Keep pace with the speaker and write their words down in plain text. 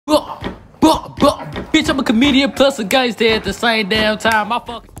bitch, I'm a comedian plus a gangster at the same damn time. My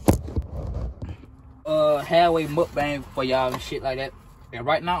fuck. Halfway mukbang for y'all and shit like that. And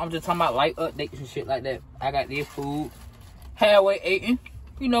right now, I'm just talking about light updates and shit like that. I got this food. Halfway eating.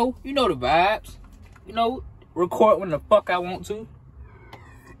 You know the vibes. You know, record when the fuck I want to.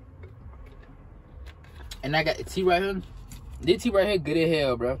 And I got the tea right here. This tea right here good as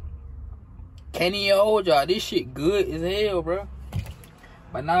hell, bro. Can't even hold y'all. This shit good as hell, bro.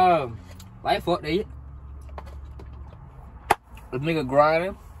 But nah, life update. This nigga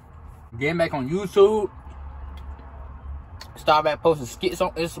grinding. Getting back on YouTube. Start back posting skits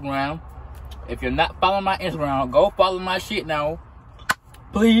on Instagram. If you're not following my Instagram, go follow my shit now.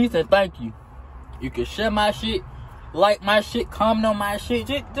 Please and thank you. You can share my shit, like my shit, comment on my shit.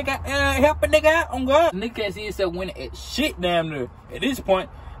 Just help a nigga out on God. Nigga can't see himself winning at shit damn near at this point.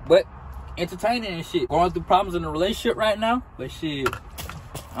 But entertaining and shit. Going through problems in a relationship right now. But shit,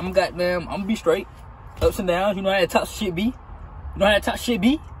 I'm gonna be straight. Ups and downs. You know how that toxic shit be. You know how that toxic shit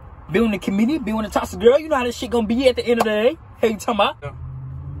be. Being the community, being the toxic girl. You know how this shit gonna be at the end of the day. Hey, you talking about?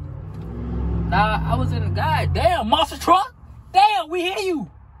 Nah, I was in the goddamn monster truck. Damn, we hear you.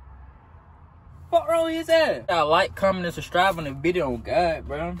 What wrong with his ass? I like, comment, and subscribe on the video on God,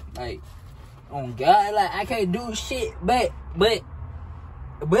 bro. Like, on God, like I can't do shit, but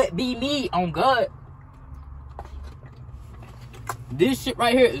be me on God. This shit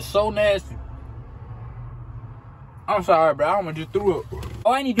right here is so nasty. I'm sorry, bro. I almost just threw up.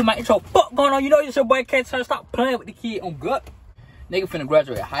 Oh, I need to do my intro. Fuck going on? You know it's your boy KTURNN. Stop playing with the kid on gut. Nigga finna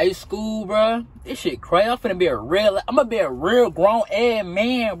graduate high school, bro. This shit crazy. I'm gonna be a real grown ass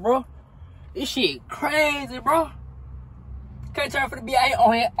man, bro. This shit crazy, bro. KTURNN finna be out here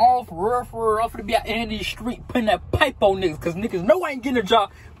on here all for real. I'm finna be out here in the street putting that pipe on niggas, cause niggas know I ain't getting a job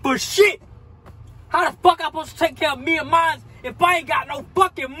for shit. How the fuck I supposed to take care of me and mine if I ain't got no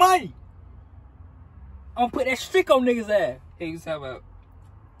fucking money? I'm gonna put that stick on niggas' ass. Hey, you talking about?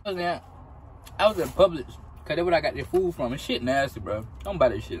 I was in Publix, cause that's where I got the food from. And shit nasty, bro. Don't buy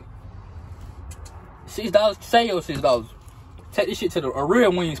that shit. $6. Say your $6. Take this shit to a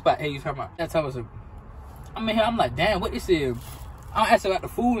real wing spot. Hey, you talking about? That's how it's. I'm in here. I'm like, damn, what this is? I'm asking about the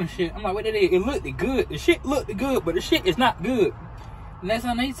food and shit. I'm like, what that is? It looked good. The shit looked good, but the shit is not good. Next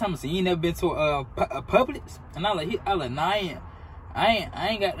time they tell me, you ain't never been to a Publix? And I like, nah, I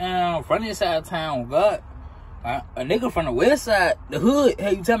ain't got down front of this side of town, God. A nigga from the west side, the hood,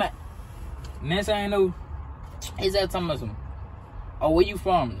 hey, you talking about? Next thing I know, he's at talking about some, oh, where you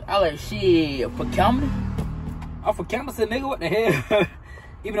from? I like, shit, for Campbell? I'm from Campbell, nigga, what the hell?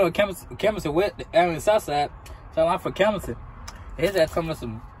 Even though Campbell west, on the south side, so I'm from Campbell. He's at talking about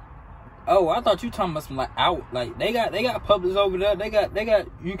some, oh, I thought you talking about some, like, out, like, they got Publix over there, they got,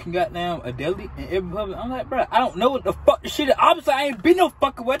 you can got down a deli in every Publix. I'm like, bro, I don't know what the fuck this shit is. Obviously, I ain't been no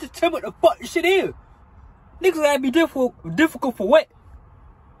fucking way. Just tell me what the fuck this shit is. Niggas gotta be difficult for what?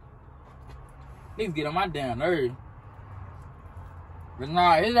 Niggas get on my damn nerves. But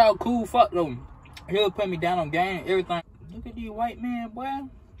nah, he's all cool, fuck though. He'll put me down on game, everything. Look at these white man, boy.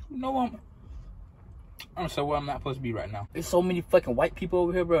 You know I'm so where I'm not supposed to be right now. There's so many fucking white people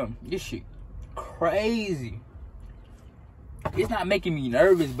over here, bro. This shit crazy. It's not making me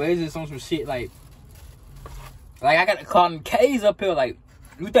nervous, but it's just on some shit like I got to call them K's up here. Like,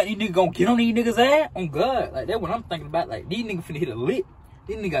 you think these niggas gonna get on these niggas' ass? On God. Like, that's what I'm thinking about. Like, these niggas finna hit a lick.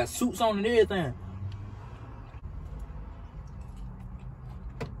 These niggas got suits on and everything.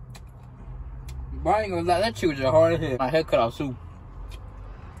 But I ain't gonna lie, that shit was just hard as hell. My hair cut off too.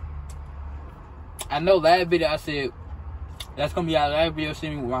 I know last video I said that's gonna be our last video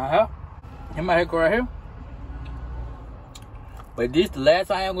seeing me with my hair. And my hair cut right here. But this the last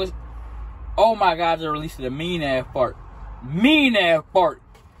time I was. Oh my God, I just released a mean ass fart. Mean ass fart.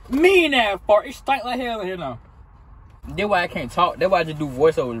 Mean ass fart. It stink like hell in here now. That's why I can't talk. That's why I just do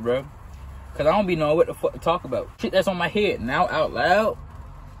voiceovers, bro. Cause I don't be knowing what the fuck to talk about. Shit that's on my head now out loud.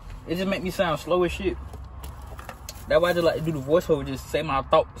 It just make me sound slow as shit. That's why I just like to do the voiceover, just say my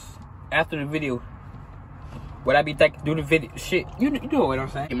thoughts after the video. What I be thinking, do the video, shit. You know what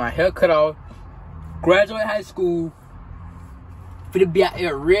I'm saying. Get my hair cut off, graduate high school, finna be out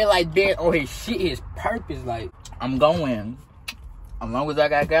here real like that on his shit, his purpose. Like, I'm gonna win. As long as I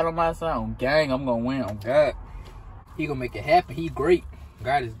got God on my side, on gang, I'm gonna win. On God, he gonna make it happen. He great.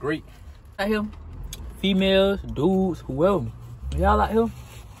 God is great. Out here, females, dudes, whoever, y'all out here.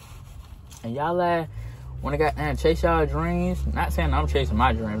 And y'all wanna goddamn chase y'all dreams. Not saying I'm chasing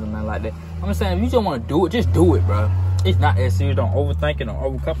my dreams or nothing like that. I'm just saying if you just wanna do it, just do it, bro. It's not that serious. Don't overthink it, don't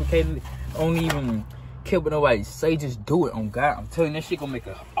overcomplicate it. Don't even care what nobody say. Just do it on God. I'm telling you, that shit gonna make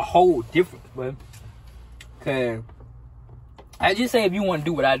a whole difference, bro. Cause I just say if you wanna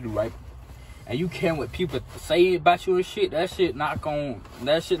do what I do, right? and you care what people say about you and shit, that shit not gonna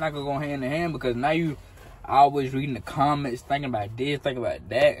go hand in hand, because now you always reading the comments, thinking about this, thinking about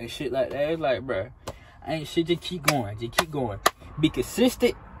that, and shit like that. It's like, bruh, ain't shit, just keep going. Just keep going. Be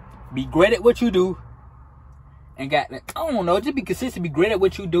consistent. Be great at what you do. And got that, I don't know, just be consistent, be great at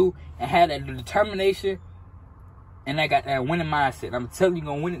what you do, and have that determination, and I got that winning mindset. I'm telling you,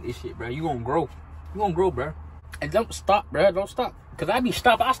 gonna win at this shit, bro. You gonna grow. You gonna grow, bro. And don't stop, bro. Don't stop. Cause I be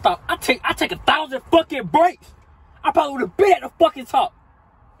stopped. I stop. I take 1,000 fucking breaks. I probably would have been at the fucking top.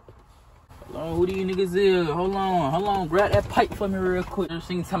 Hold on, who these niggas is? Hold on. Grab that pipe for me real quick. I'm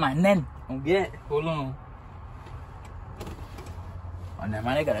singing to my nanny. Don't get it. Hold on. Oh, now,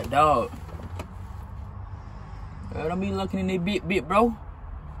 man, they got a dog. Don't be looking in that bit, bro.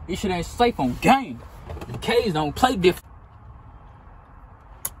 This shit ain't safe on game. The K's don't play different.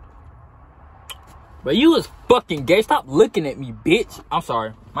 But you was fucking gay. Stop looking at me, bitch. I'm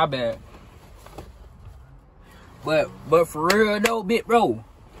sorry. My bad. But for real though, bro.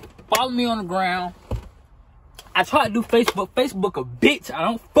 Follow me on the ground. I try to do Facebook. Facebook a bitch. I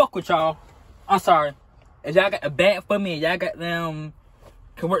don't fuck with y'all. I'm sorry. If y'all got a bad for me and y'all got them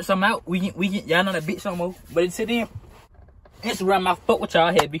can work something out, we can y'all know that bitch no more. But until then, Instagram, I fuck with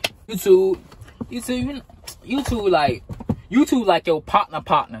y'all heavy. YouTube like your partner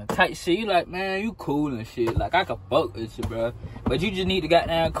type shit. You like, man, you cool and shit. Like, I can fuck with you, bro. But you just need to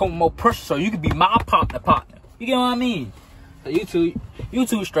goddamn come more pressure so you can be my partner. You get what I mean? So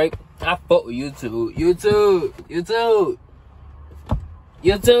YouTube straight. I fuck with YouTube.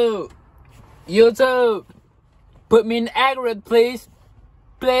 YouTube. Put me in the algorithm, please.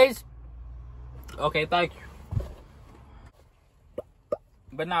 Okay, thank you.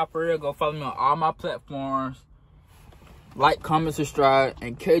 But now, for real, go follow me on all my platforms. Like, comment, subscribe,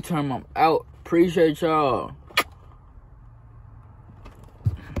 and KTURNN, I'm out. Appreciate y'all.